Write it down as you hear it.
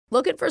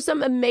Looking for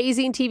some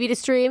amazing TV to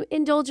stream?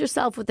 Indulge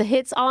yourself with the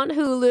hits on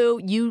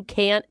Hulu you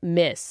can't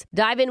miss.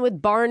 Dive in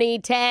with Barney,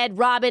 Ted,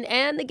 Robin,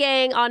 and the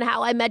gang on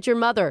How I Met Your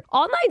Mother.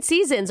 All 9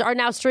 seasons are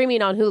now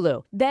streaming on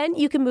Hulu. Then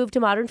you can move to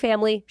Modern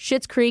Family,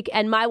 Schitt's Creek,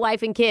 and My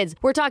Wife and Kids.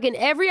 We're talking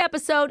every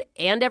episode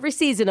and every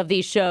season of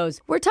these shows.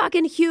 We're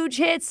talking huge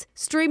hits,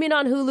 streaming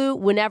on Hulu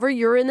whenever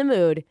you're in the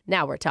mood.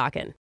 Now we're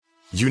talking.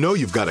 You know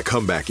you've got a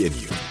comeback in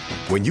you.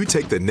 When you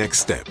take the next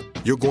step,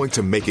 you're going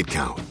to make it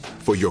count.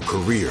 For your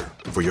career,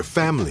 for your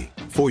family,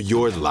 for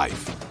your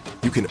life.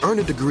 You can earn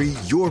a degree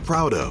you're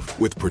proud of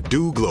with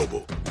Purdue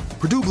Global.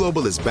 Purdue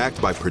Global is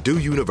backed by Purdue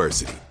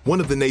University,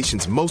 one of the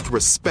nation's most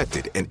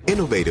respected and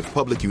innovative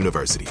public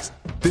universities.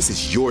 This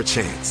is your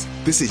chance.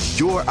 This is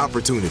your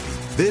opportunity.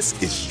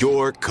 This is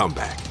your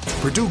comeback.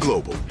 Purdue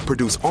Global,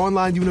 Purdue's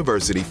online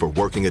university for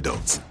working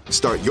adults.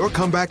 Start your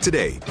comeback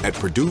today at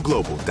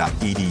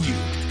purdueglobal.edu.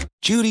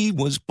 Judy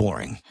was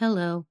boring.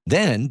 Hello.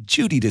 Then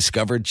Judy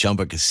discovered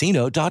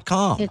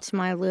ChumbaCasino.com. It's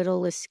my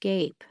little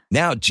escape.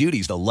 Now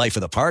Judy's the life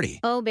of the party.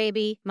 Oh,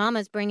 baby,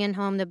 mama's bringing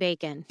home the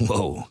bacon.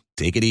 Whoa,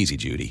 take it easy,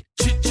 Judy.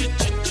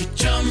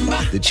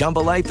 The Chumba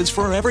life is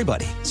for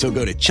everybody. So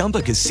go to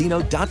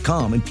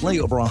ChumbaCasino.com and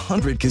play over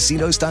 100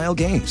 casino-style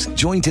games.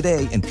 Join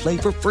today and play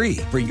for free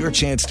for your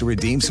chance to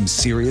redeem some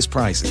serious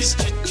prizes.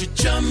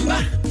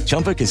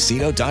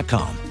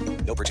 ChumbaCasino.com.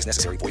 No purchase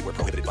necessary. Void where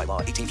prohibited by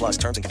law. 18 plus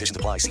terms and conditions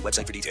apply. See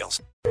website for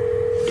details.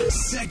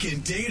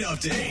 Second date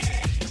update.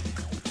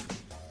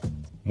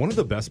 One of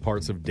the best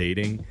parts of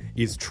dating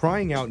is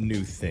trying out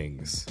new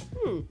things.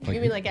 You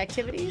mean like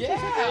activities?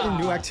 Yeah.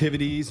 New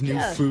activities, new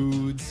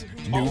foods,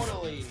 new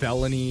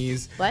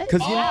felonies. What?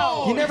 Because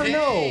you never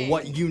know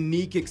what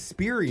unique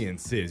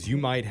experiences you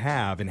might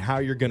have and how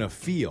you're going to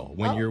feel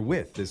when you're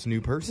with this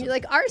new person. You're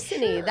like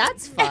arsony.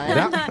 That's fun.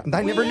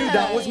 I never knew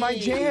that was my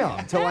jam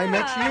until I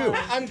met you.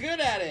 I'm good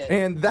at it.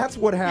 And that's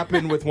what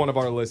happened with one of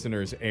our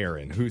listeners,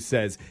 Aaron, who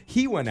says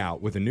he went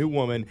out with a new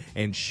woman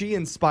and she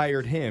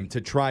inspired him to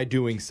try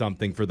doing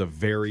something for the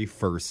very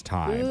first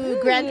time.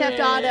 Ooh, Grand Theft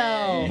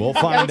Auto. We'll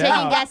find out.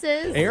 Taking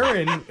guesses?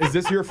 Aaron, is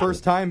this your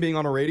first time being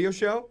on a radio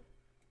show?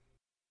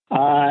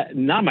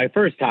 Not my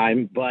first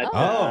time, but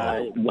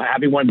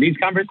having one of these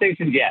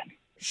conversations, yes.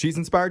 She's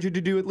inspired you to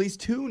do at least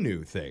 2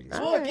 new things.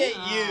 Look at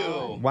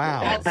you.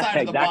 Wow. Outside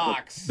of the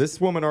box. This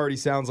woman already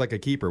sounds like a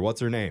keeper. What's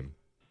her name?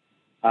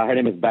 Her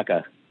name is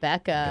Becca.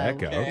 Becca.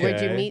 Okay.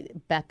 Where'd you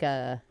meet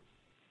Becca?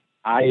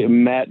 I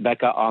met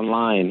Becca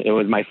online. It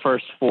was my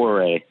first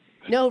foray.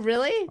 No,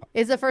 really?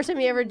 Is the first time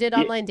you ever did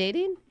online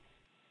dating?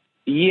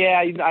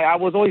 Yeah, I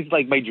was always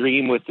like, my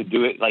dream was to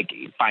do it, like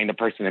find a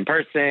person in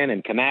person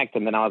and connect.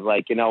 And then I was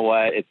like, you know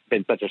what? It's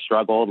been such a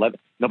struggle.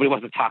 Nobody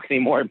wants to talk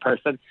anymore in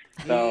person.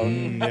 So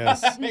yes.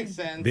 That makes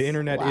sense. The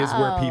internet is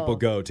where people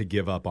go to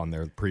give up on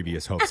their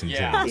previous hopes and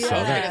dreams. Yeah. So I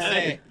was that gonna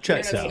say,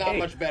 checks internet's out. not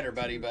much better,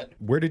 buddy, but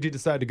Where did you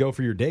decide to go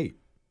for your date?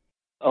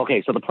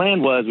 Okay, so the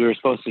plan was we were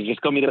supposed to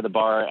just go meet at the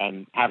bar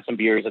and have some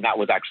beers, and that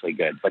was actually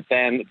good. But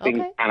then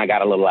things kind of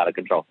got a little out of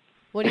control.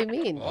 What do you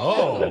mean?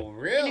 Oh,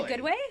 really? In a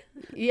good way?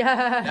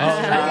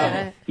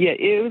 Yeah. Yeah,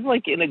 it was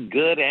like in a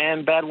good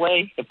and bad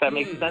way, if that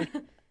makes sense.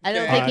 I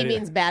don't think he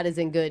means bad as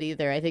in good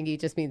either. I think he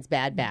just means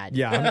bad.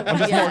 Yeah, I'm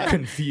just more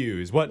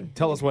confused.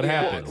 Tell us what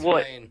happened.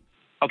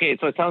 Okay,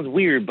 so it sounds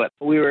weird, but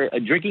we were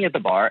drinking at the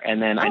bar, and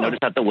then I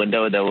noticed at the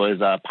window there was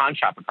a pawn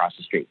shop across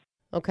the street.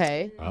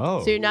 Okay.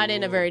 Oh. So you're not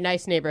in a very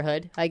nice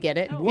neighborhood. I get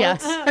it. What?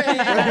 Yes.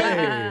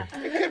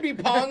 It could be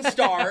Pawn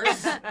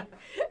Stars.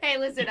 Hey,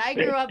 listen, I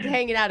grew up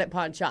hanging out at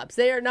pawn shops.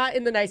 They are not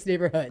in the nice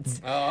neighborhoods.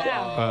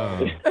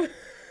 That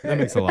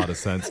makes a lot of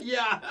sense.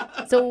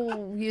 Yeah.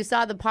 So you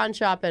saw the pawn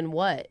shop and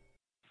what?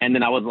 And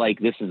then I was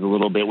like, this is a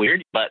little bit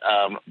weird, but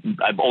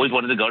I've always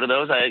wanted to go to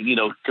those.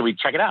 Can we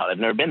check it out? I've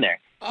never been there.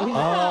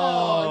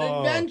 Oh,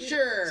 an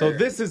adventure. So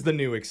this is the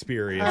new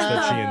experience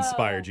that she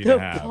inspired you to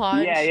have.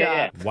 Pawn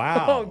shop.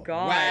 Wow. Oh,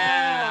 God.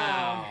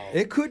 Wow.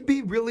 It could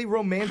be really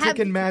romantic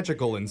and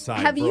magical inside.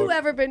 Have you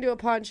ever been to a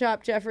pawn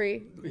shop,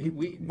 Jeffrey?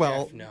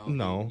 Well,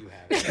 no.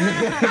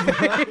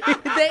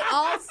 They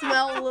all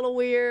smell a little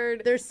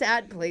weird. They're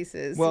sad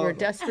places where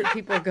desperate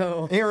people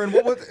go. Aaron,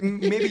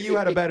 maybe you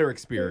had a better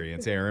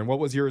experience, Aaron. What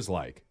was yours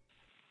like?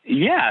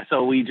 Yeah,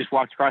 so we just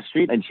walked across the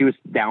street, and she was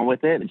down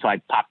with it. And so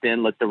I popped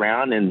in, looked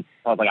around, and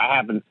I was like,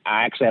 I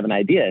actually have an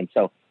idea. And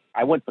so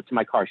I went to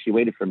my car. She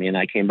waited for me, and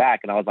I came back,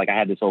 and I was like, I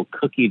had this old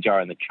cookie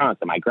jar in the trunk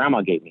that my grandma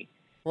gave me.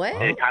 What?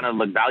 And it kind of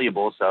looked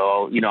valuable,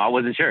 so, I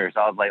wasn't sure.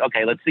 So I was like,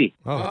 okay, let's see.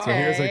 Oh, so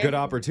here's a good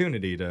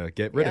opportunity to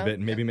get rid of it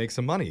and maybe make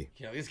some money.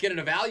 Let's get it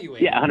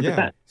evaluated. Yeah, 100%.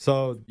 Yeah.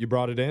 So you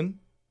brought it in?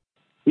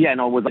 Yeah,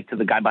 no, it was like to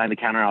the guy behind the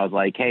counter. I was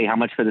like, hey, how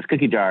much for this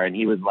cookie jar? And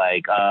he was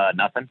like,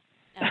 nothing.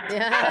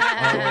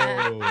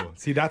 Oh,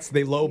 see,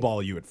 they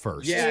lowball you at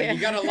first. Yeah, you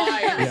gotta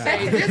lie and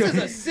say, this is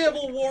a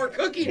Civil War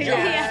cookie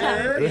jar,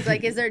 sir. He's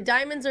like, is there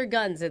diamonds or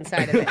guns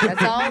inside of it?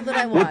 That's all that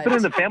I want. We've been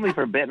in the family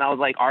for a bit, and I was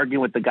like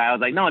arguing with the guy. I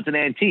was like, no, it's an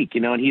antique,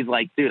 and he's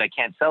like, dude, I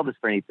can't sell this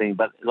for anything.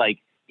 But like,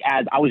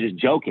 as I was just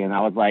joking.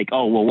 I was like,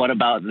 oh, well, what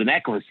about the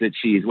necklace that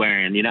she's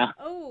wearing, you know?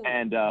 Oh.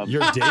 And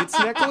Your date's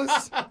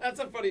necklace? That's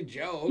a funny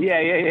joke.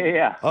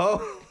 yeah.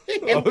 Oh,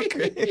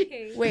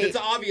 okay. Wait, It's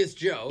an obvious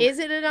joke. is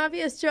it an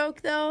obvious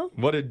joke, though?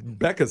 What did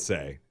Becca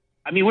say?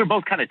 I mean, we're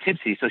both kind of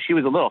tipsy, so she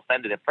was a little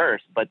offended at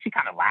first, but she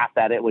kind of laughed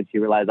at it when she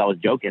realized I was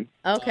joking.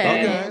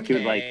 Okay. She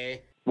was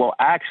like, well,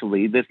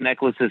 actually, this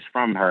necklace is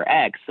from her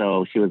ex,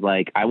 so she was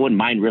like, I wouldn't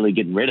mind really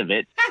getting rid of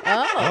it.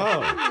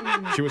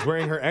 Oh. She was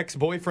wearing her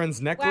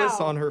ex-boyfriend's necklace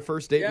Wow. on her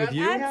first date with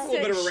you? That's a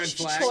little bit of a red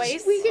flag.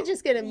 choice. We could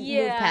just get him move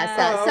Yeah. past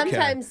that. Oh, okay.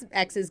 Sometimes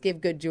exes give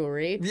good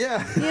jewelry.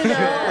 Yeah. You know.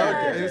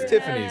 Okay. It was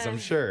Tiffany's, I'm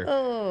sure.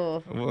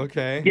 Oh. Well,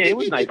 okay. Yeah, it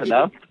was nice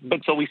enough.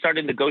 But so we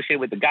started negotiating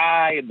with the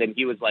guy, and then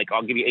he was like,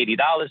 I'll give you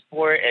 $80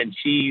 for it. And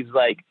she's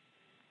like,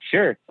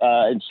 sure.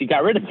 And she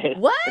got rid of it.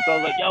 What? And so I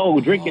was like, yo,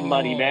 drinking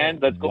money, man.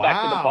 Let's go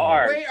back to the Wow.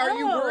 bar. Wait, are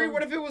you Oh. worried?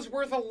 What if it was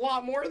worth a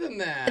lot more than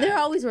that? They're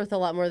always worth a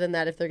lot more than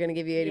that if they're going to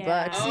give you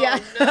 $80. Oh, Yeah.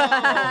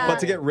 no. But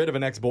to get rid of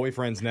an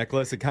ex-boyfriend's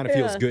necklace, it kind of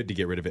feels Yeah. good to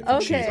get rid of it from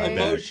Okay. cheap, I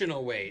bet.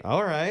 Emotional weight.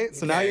 All right.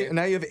 So Okay.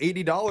 now you have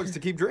 $80 to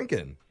keep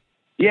drinking.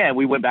 Yeah,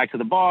 we went back to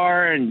the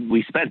bar, and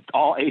we spent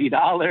all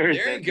 $80.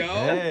 There you and go.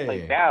 Hey.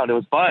 played down. It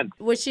was fun.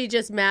 Was she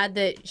just mad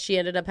that she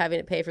ended up having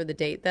to pay for the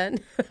date then?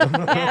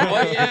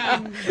 Oh,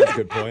 yeah. That's a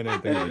good point. I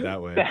didn't think of it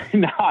that way.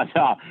 No.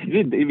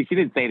 She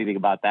didn't say anything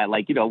about that.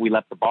 Like, we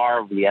left the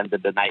bar. We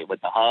ended the night with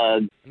a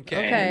hug.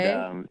 Okay. Okay.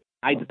 And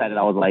I decided,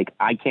 I was like,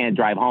 I can't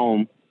drive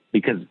home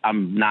because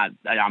I'm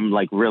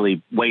like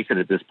really wasted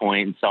at this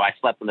point. So I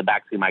slept in the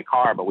backseat of my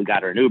car, but we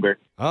got her an Uber.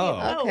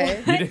 Oh.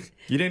 Okay.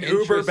 You didn't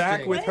Uber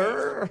back Interesting. with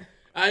her?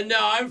 No,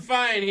 I'm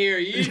fine here.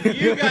 You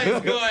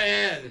guys go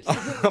ahead.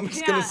 I'm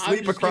just going to Yeah.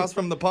 sleep across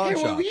from the pawn Hey,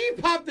 well, shop. will you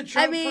pop the I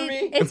trunk mean, for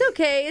me? it's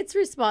okay. It's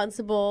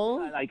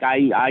responsible. Like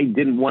I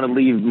didn't want to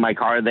leave my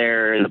car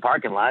there in the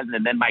parking lot,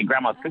 and then my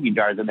grandma's cookie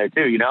jar's in there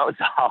too, So I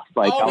was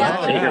like, Oh, I'll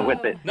no. stay here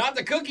with it. Not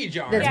the cookie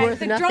jar. That's Yeah, worth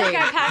the nothing. drunk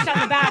guy passed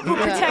on the back will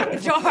protect the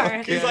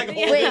jar. He's like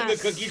holding Wait. the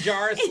cookie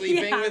jar,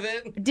 sleeping Yeah. with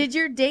it. Did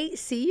your date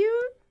see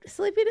you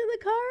sleeping in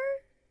the car?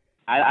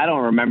 I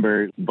don't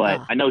remember,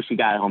 but Oh. I know she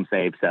got home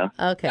safe. So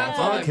Okay. That's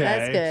all Okay.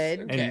 That's good.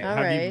 And Okay. All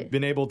have you right.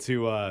 been able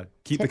to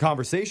keep the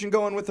conversation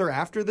going with her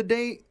after the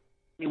date?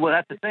 well,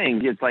 that's the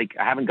thing. It's like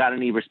I haven't got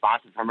any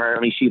responses from her.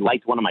 I mean, she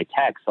liked one of my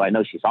texts, so I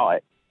know she saw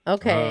it.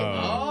 Okay.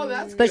 Oh,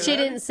 that's But good. she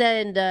didn't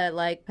send, had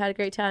a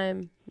great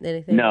time,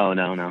 anything? No.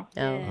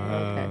 Oh,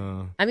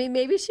 okay. I mean,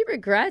 maybe she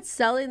regrets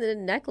selling the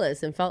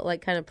necklace and felt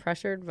like kind of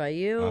pressured by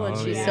you when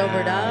she yeah.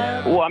 sobered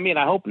up. Well, I mean,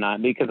 I hope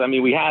not, because I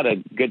mean, we had a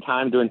good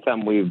time doing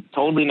something we've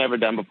totally never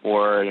done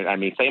before. I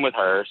mean, same with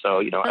her. So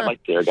I'd like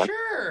to see her again.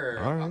 Sure.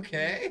 All right.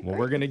 Okay. Well,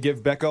 we're going to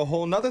give Becca a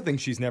whole nother thing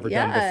she's never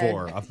done Yeah.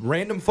 before. A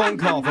random phone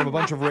call from a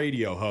bunch of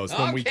radio hosts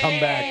when we come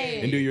back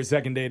Okay. and do your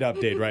second date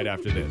update right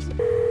after this.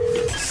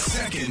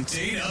 Second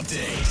date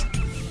update.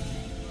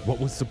 What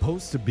was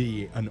supposed to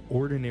be an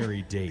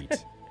ordinary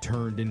date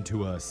turned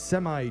into a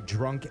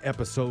semi-drunk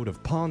episode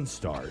of Pawn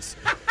Stars.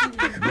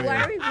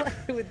 Why are we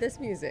playing with this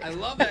music? I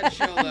love that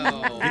show,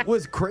 though. It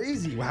was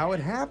crazy how it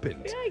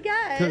happened. I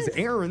guess. Because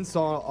Aaron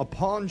saw a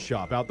pawn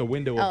shop out the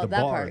window of Oh, the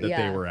that bar part, that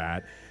yeah. they were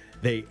at.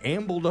 They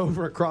ambled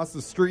over across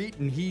the street,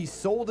 and he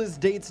sold his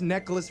date's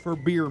necklace for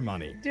beer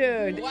money.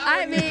 Dude, Wow,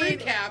 I in the mean,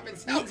 recap, it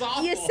sounds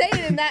awful. you say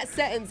it in that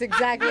sentence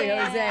exactly,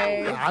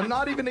 Jose. I'm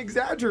not even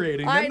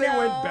exaggerating. I Then they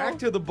went know. back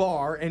to the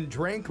bar and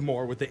drank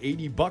more with the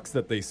 $80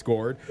 that they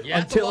scored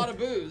Yeah, that's a until lot of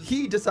booze.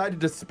 he decided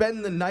to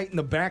spend the night in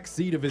the back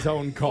seat of his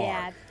own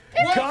car.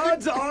 Yeah.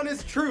 God's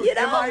honest truth. You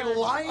know, Am I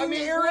lying, I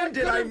mean, Aaron? what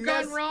Did could I have gone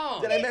mess?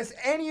 wrong? Did I mess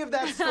any of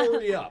that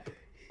story up?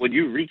 When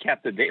you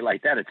recap the date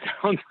like that, it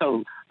sounds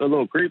a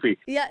little creepy.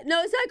 Yeah,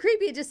 no, it's not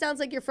creepy. It just sounds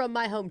like you're from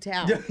my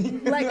hometown.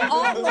 Like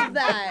all of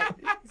that.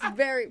 It's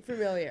very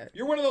familiar.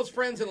 You're one of those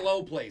friends in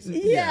low places.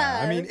 Yeah.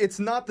 I mean, it's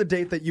not the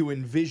date that you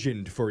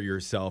envisioned for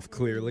yourself,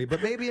 clearly,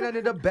 but maybe it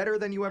ended up better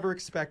than you ever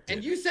expected.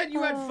 And you said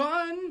you had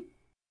fun.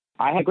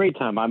 I had a great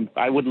time.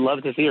 I would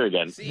love to see her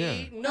again.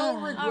 See, no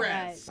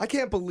regrets. I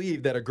can't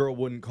believe that a girl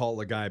wouldn't call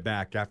a guy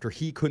back after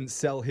he couldn't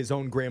sell his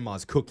own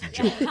grandma's cookie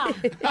jar.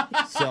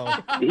 So,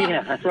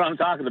 Yeah, that's what I'm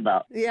talking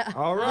about. Yeah.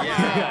 all right.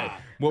 Yeah.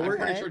 Well, I'm we're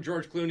pretty sure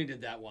George Clooney did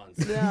that once.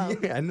 No.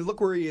 yeah, and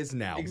look where he is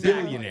now,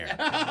 Exactly.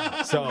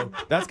 billionaire. So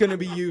that's going to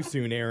be you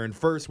soon, Aaron.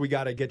 First, we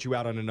got to get you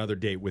out on another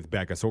date with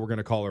Becca, so we're going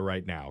to call her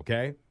right now,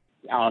 okay?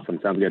 Awesome.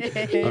 Sounds good.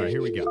 All right,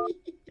 here we go.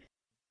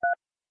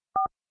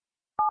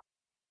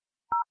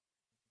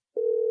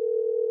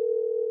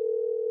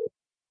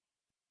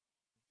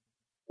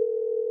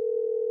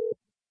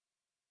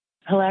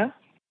 Hello,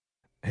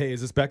 Hey,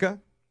 is this Becca?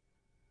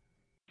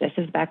 this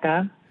is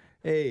Becca.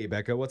 Hey,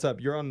 Becca, what's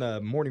up? You're on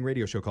the morning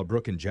radio show called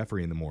Brooke and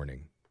Jeffrey in the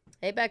morning.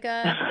 Hey,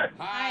 Becca.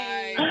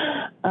 Hi.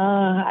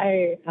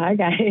 Hi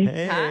guys.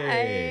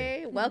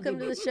 Hey. Hi. Welcome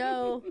to the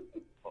show.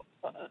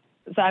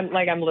 So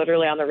I'm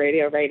literally on the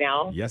radio right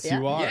now. Yes, Yeah.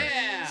 you are.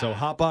 Yeah. So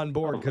hop on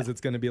board because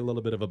it's going to be a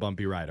little bit of a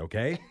bumpy ride,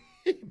 okay?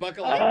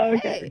 Buckle up.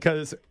 Okay.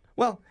 Because,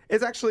 well,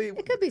 it's actually,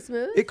 It could be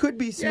smooth. it could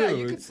be smooth. Yeah,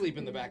 you could sleep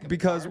in the back of the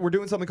because car. we're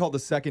doing something called the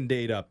second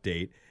date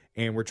update,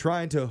 and we're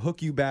trying to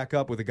hook you back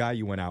up with a guy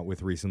you went out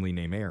with recently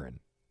named Aaron.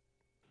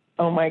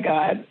 Oh my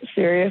God,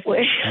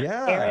 seriously?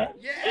 Yeah.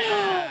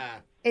 Yeah.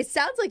 It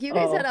sounds like you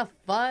guys had a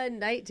fun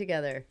night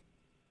together.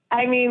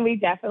 I mean, we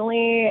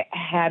definitely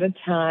had a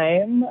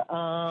time.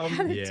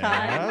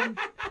 Yeah.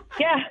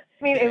 Yeah,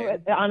 I mean,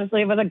 it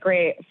was a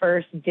great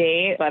first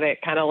date, but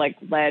it kind of like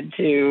led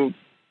to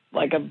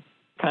like a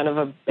kind of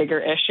a bigger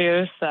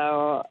issue.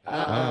 So,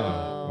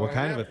 Oh, what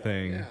kind of a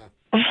thing?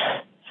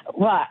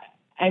 well,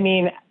 I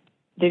mean,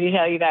 did he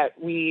tell you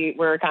that we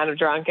were kind of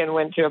drunk and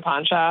went to a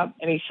pawn shop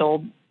and he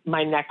sold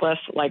my necklace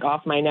like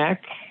off my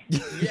neck?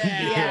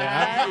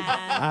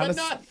 Yeah.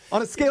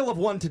 On a scale of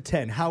 1 to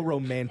 10, how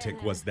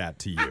romantic was that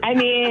to you? I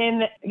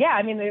mean,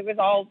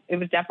 it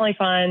was definitely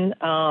fun.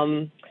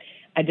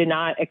 I did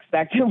not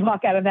expect to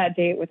walk out of that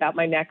date without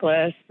my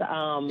necklace,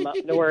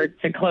 nor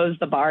to close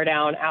the bar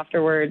down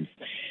afterwards.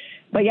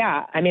 But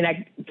yeah, I mean,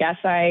 I guess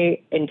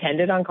I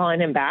intended on calling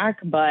him back,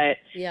 but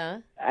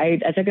I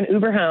took an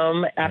Uber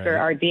home after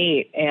our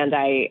date, and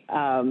I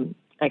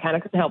kind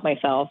of couldn't help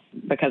myself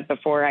because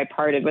before I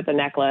parted with the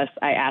necklace,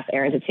 I asked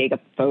Aaron to take a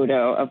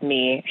photo of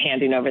me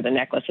handing over the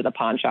necklace to the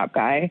pawn shop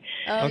guy.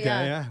 Oh, Okay,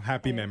 yeah.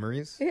 Happy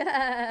memories.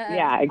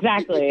 Yeah,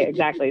 exactly.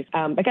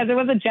 Because it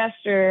was a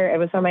gesture. It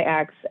was from my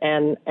ex.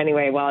 And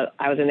anyway, while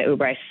I was in the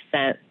Uber, I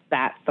sent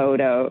that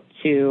photo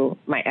to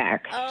my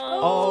ex.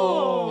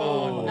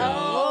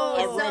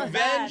 A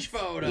revenge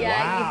photo.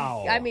 Yeah,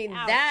 Wow. I mean,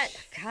 that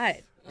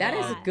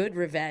is a good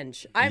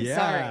revenge. I'm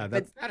sorry,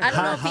 but I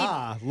don't know if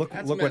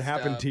he... Look what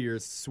happened to your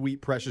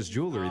sweet, precious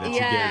jewelry that you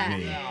gave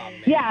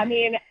me. Yeah, I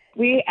mean,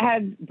 we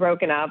had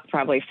broken up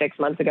probably 6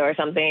 months ago or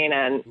something,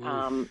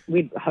 and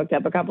we hooked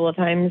up a couple of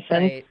times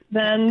since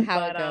then.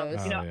 How it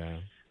goes.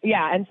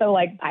 Yeah, and so,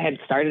 like, I had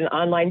started an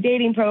online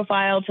dating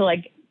profile to,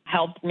 like,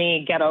 help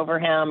me get over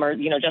him or,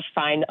 just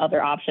find other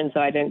options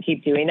so I didn't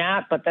keep doing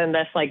that. But then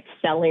this, like,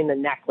 selling the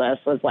necklace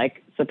was,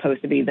 like,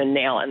 supposed to be the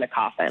nail in the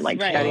coffin, like,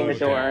 shutting the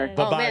door.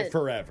 Bye-bye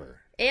forever.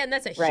 And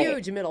that's a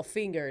huge middle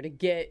finger to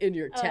get in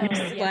your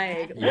text.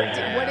 Like,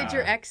 what did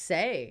your ex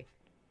say?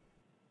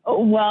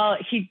 Well,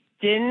 he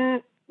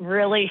didn't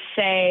really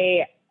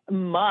say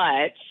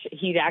much.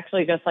 He'd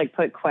actually just, like,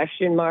 put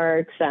question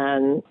marks,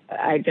 and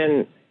I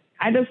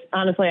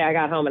honestly, I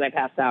got home and I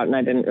passed out and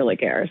I didn't really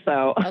care.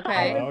 So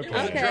Okay. Drunken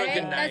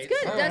That's night.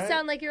 good. It does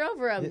sound like you're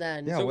over him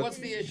then. Yeah, So what's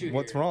the issue here?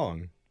 What's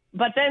wrong?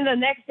 But then the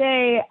next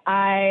day,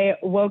 I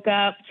woke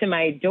up to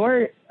my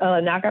door,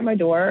 knock at my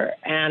door,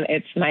 and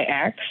it's my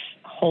ex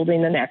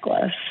holding the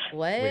necklace.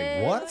 What?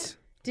 Wait, what?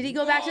 Did he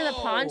go back to the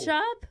pawn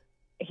shop?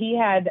 He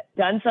had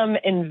done some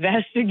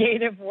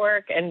investigative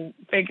work and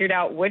figured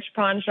out which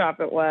pawn shop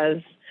it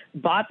was,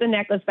 bought the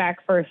necklace back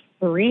for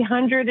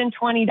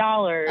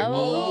 $320.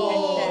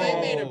 Oh,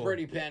 they made a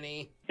pretty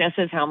penny. This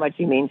is how much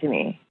you mean to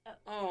me.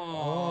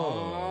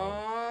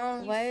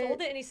 Oh, You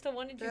sold it and he still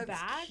wanted you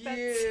back? cute.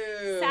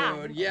 That's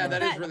sad. Yeah,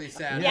 that is really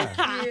sad. Yeah.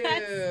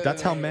 Cute.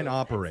 That's how men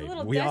operate.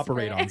 little We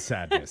operate desperate. on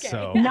sadness.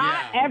 So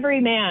Not every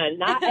man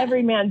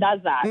does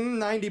that.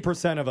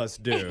 90% of us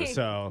do.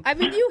 So I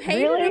mean, you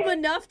hated Really? him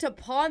enough to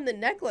pawn the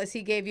necklace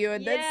he gave you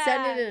and then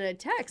send it in a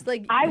text.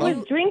 Like I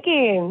was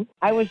drinking.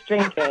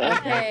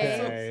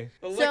 Okay.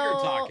 The liquor So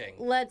talking.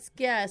 let's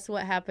guess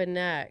what happened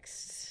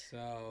next.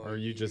 Or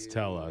you just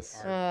tell us.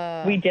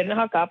 We didn't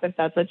hook up, if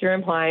that's what you're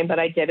implying, but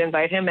I did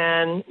invite him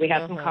in. We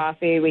had some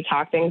coffee. We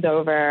talked things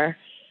over.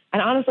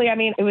 And honestly, I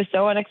mean, it was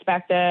so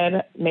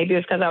unexpected. Maybe it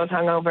was because I was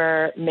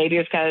hungover. Maybe it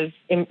was because,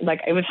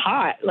 it was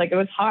hot. Like, it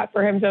was hot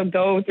for him to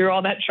go through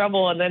all that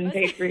trouble and then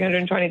pay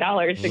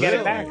 $320 to get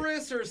it back.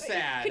 Chris are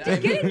sad.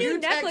 Could you get a new You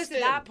necklace text at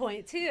in. that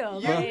point,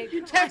 too?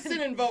 You text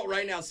in and vote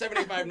right now,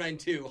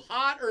 7592.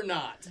 Hot or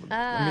not?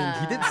 I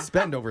mean, he did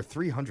spend over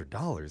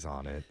 $300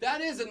 on it.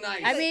 That is a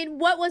nice. I mean,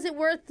 what was it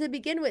worth to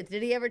begin with?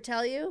 Did he ever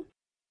tell you?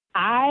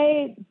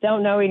 I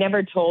don't know. He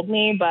never told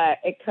me, but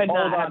it could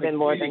not have been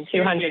more than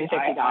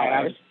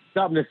 $250.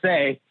 Something to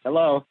say.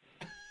 Hello.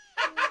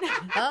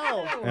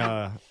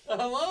 Oh.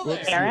 Hello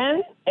there.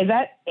 Aaron? Is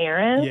that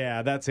Aaron?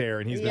 Yeah, that's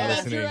Aaron. He's been That's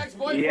listening. your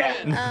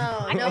ex-boyfriend.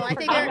 Oh, no, I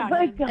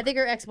think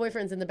her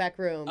ex-boyfriend's in the back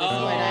room. Is what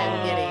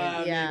I'm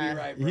getting. Yeah. Maybe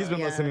right, bro. He's been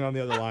listening on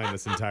the other line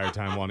this entire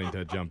time, wanting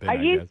to jump in. Are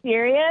I you guess.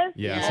 serious?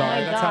 Yeah, Oh sorry.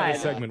 my That's how God.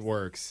 this segment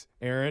works.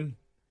 Aaron?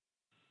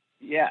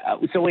 Yeah.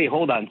 So wait,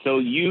 hold on. So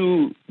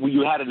you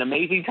had an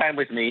amazing time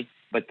with me,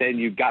 but then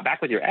you got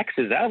back with your ex.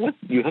 Is that what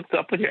you hooked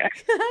up with your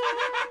ex?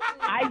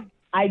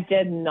 I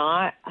did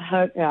not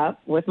hook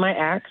up with my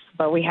ex,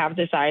 but we have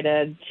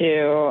decided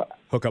to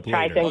Hook up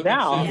try later. things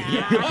out.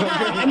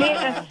 I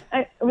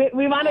mean,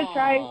 we want to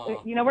try,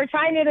 we're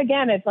trying it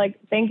again. It's like,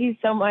 thank you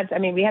so much. I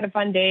mean, we had a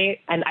fun date,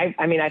 and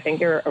I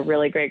think you're a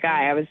really great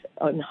guy. I was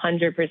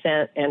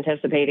 100%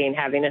 anticipating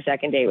having a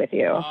second date with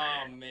you.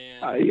 Oh,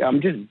 man.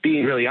 I'm just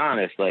being really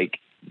honest. Like,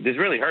 this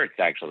really hurts,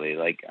 actually.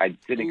 Like, I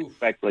didn't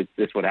expect like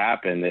this would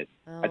happen.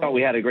 I thought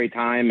we had a great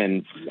time,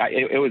 and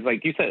it was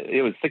like you said,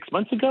 it was 6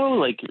 months ago.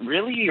 Like,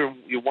 really,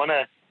 you want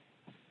to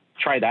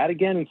try that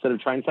again instead of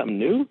trying something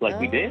new, like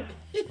we did?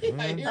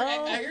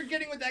 I hear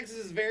getting with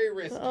exes is very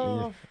risky.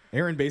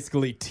 Erin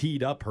basically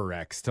teed up her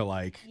ex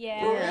to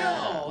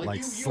Yeah.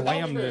 like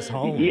slam this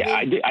home. Yeah,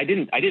 I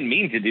didn't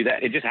mean to do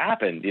that. It just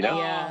happened, you know?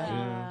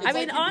 Yeah. It's I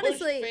mean, like you pushed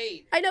honestly,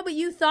 fate. I know, but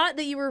you thought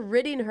that you were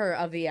ridding her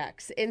of the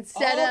ex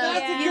instead Oh, of,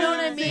 that's a you know good what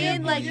I mean?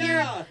 example, Like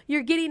yeah.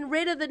 you're getting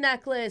rid of the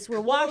necklace. We're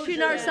washing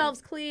Closure.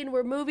 ourselves clean.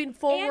 We're moving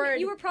forward.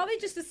 And you were probably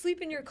just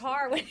asleep in your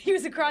car when he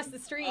was across the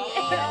street.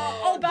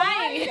 Oh,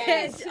 buying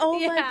it. Oh,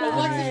 my God.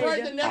 Alexis,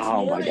 right, the next Oh,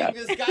 my morning, God.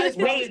 this guy's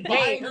probably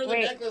buying her the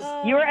wait. necklace.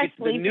 You were It's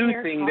the asleep in new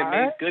your thing car?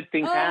 that makes good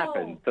things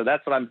happen. So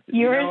that's what I'm.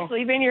 You were know,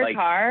 asleep in your like-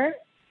 car?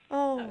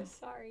 Oh.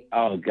 Sorry.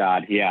 Oh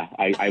God, yeah.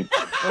 I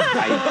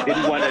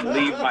didn't want to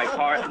leave my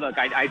car. Look,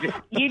 I just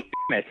damn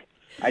it.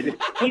 I just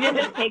You didn't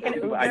just take an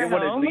Uber I didn't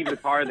want to home? leave the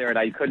car there, and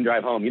I couldn't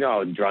drive home. You know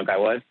how drunk I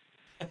was.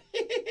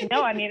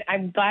 No, I mean,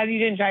 I'm glad you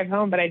didn't drive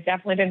home, but I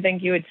definitely didn't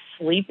think you would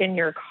sleep in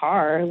your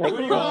car. Like, What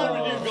do you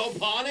want to do? Go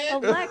pawn it?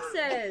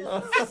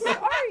 Alexis.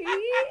 Sorry.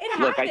 It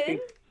Look, happened.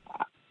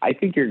 I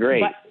think you're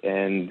great, What?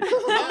 and Good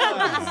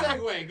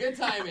segue. Good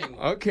timing.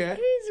 Okay.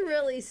 He's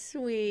really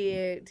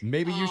sweet.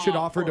 Maybe you should Oh,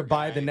 offer to poor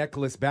buy guy. the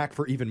necklace back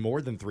for even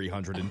more than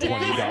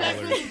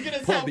 $320. He's gonna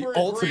Pull sell the for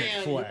ultimate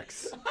 $1,000.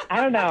 flex.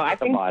 I don't know. I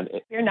come think on.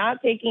 if you're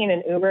not taking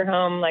an Uber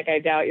home, like, I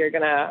doubt you're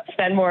going to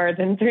spend more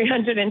than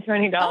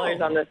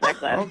 $320 on this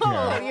necklace.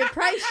 Oh, you're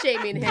price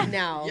shaming him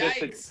now.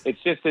 Yikes.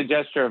 It's just a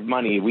gesture of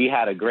money. We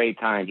had a great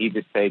time. He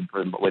just paid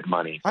with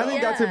money. I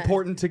think that's Yeah.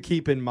 important to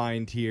keep in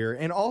mind here.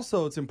 And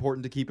also, it's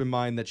important to keep in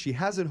mind that she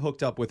hasn't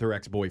hooked up with her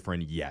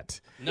ex-boyfriend yet.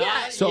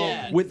 Not So,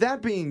 yet. with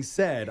that being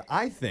said,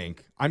 I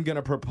think I'm going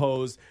to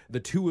propose the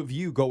two of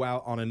you go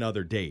out on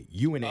another date,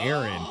 you and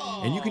Erin,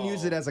 and you can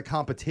use it as a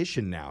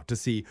competition now to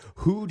see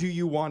who do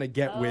you want to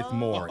get with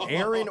more,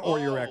 Erin or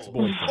your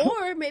ex-boyfriend.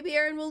 Or maybe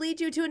Erin will lead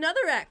you to another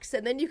ex,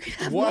 and then you can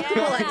have Wow.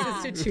 multiple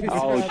exes to choose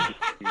Oh,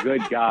 from.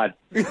 good God.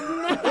 This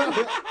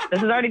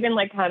has already been,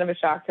 like, kind of a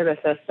shock to the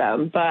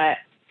system, but,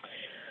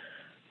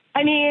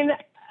 I mean...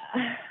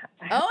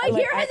 Oh, I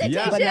hear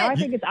hesitation. But now I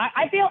think it's.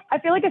 I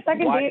feel like a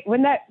second What? date.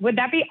 Would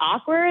that be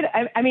awkward?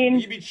 I mean,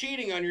 You'd be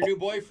cheating on your new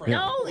boyfriend.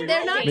 No, You're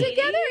they're not dating.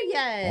 together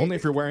yet. Only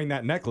if you're wearing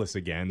that necklace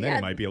again, then Yeah.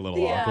 it might be a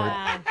little awkward.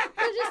 Yeah.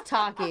 We're just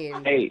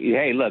talking.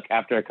 Hey, look,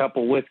 after a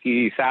couple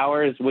whiskey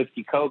sours,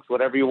 whiskey cokes,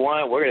 whatever you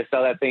want, we're going to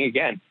sell that thing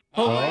again.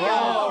 Oh, my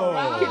God.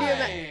 Right. Can you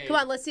imagine? Come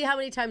on, let's see how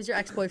many times your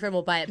ex-boyfriend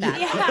will buy it back.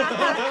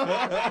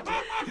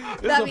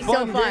 This That'd is be a so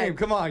fun fun. game.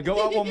 Come on,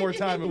 go out one more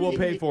time and we'll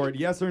pay for it.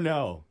 Yes or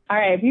no? all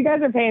right. If you guys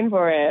are paying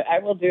for it, I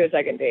will do a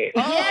second date.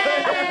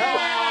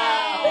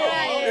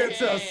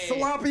 It's a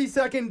sloppy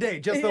second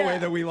date, just the way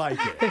that we like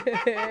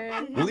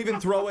it. We'll even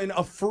throw in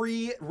a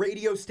free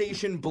radio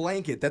station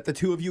blanket that the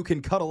two of you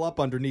can cuddle up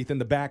underneath in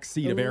the back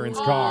seat of Erin's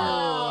car.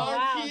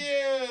 Oh,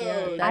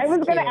 cute. I was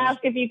going to cute. ask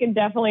if you can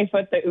definitely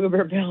foot the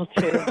Uber bill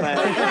too,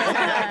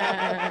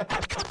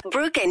 but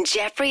Brooke and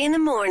Jeffrey in the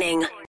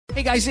morning.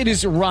 Hey guys, it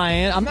is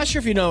Ryan. I'm not sure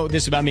if you know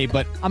this about me,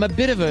 but I'm a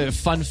bit of a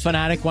fun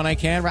fanatic when I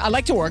can. I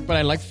like to work, but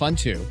I like fun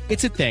too.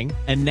 It's a thing.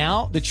 And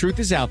now the truth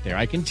is out there.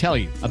 I can tell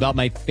you about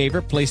my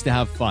favorite place to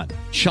have fun.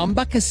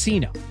 Chumba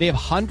Casino. They have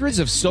hundreds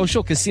of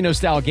social casino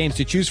style games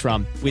to choose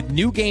from with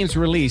new games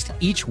released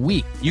each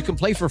week. You can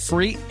play for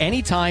free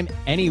anytime,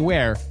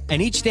 anywhere.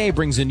 And each day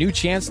brings a new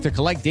chance to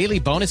collect daily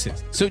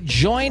bonuses. So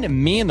join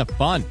me in the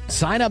fun.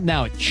 Sign up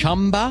now at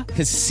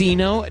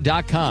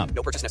ChumbaCasino.com.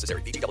 No purchase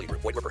necessary. VGW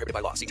Group. Void where prohibited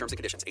by law. See terms and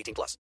conditions.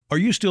 18+. Are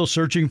you still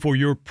searching for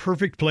your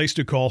perfect place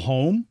to call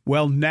home?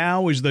 Well,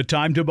 now is the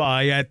time to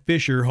buy at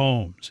Fisher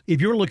Homes.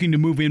 If you're looking to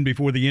move in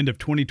before the end of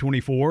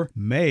 2024,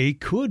 May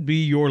could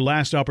be your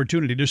last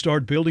opportunity to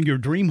start building your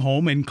dream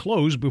home and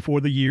close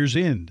before the year's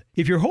end.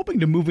 If you're hoping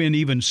to move in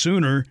even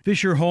sooner,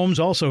 Fisher Homes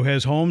also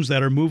has homes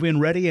that are move-in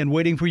ready and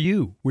waiting for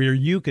you, where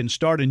you can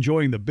start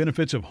enjoying the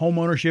benefits of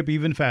homeownership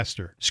even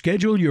faster.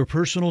 Schedule your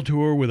personal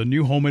tour with a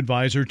new home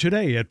advisor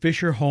today at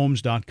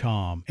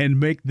FisherHomes.com and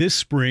make this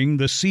spring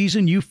the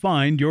season you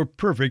find your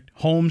perfect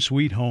home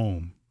sweet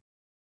home.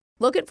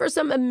 Looking for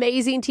some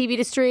amazing TV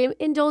to stream?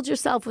 Indulge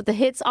yourself with the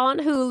hits on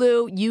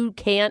Hulu you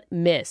can't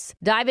miss.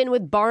 Dive in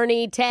with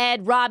Barney,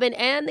 Ted, Robin,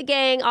 and the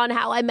gang on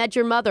How I Met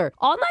Your Mother.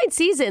 All 9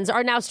 seasons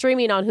are now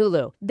streaming on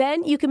Hulu.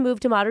 Then you can move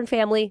to Modern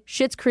Family,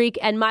 Schitt's Creek,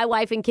 and My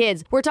Wife and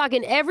Kids. We're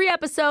talking every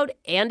episode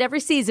and every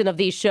season of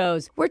these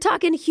shows. We're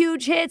talking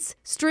huge hits,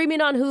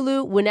 streaming on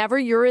Hulu whenever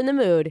you're in the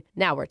mood.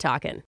 Now we're talking.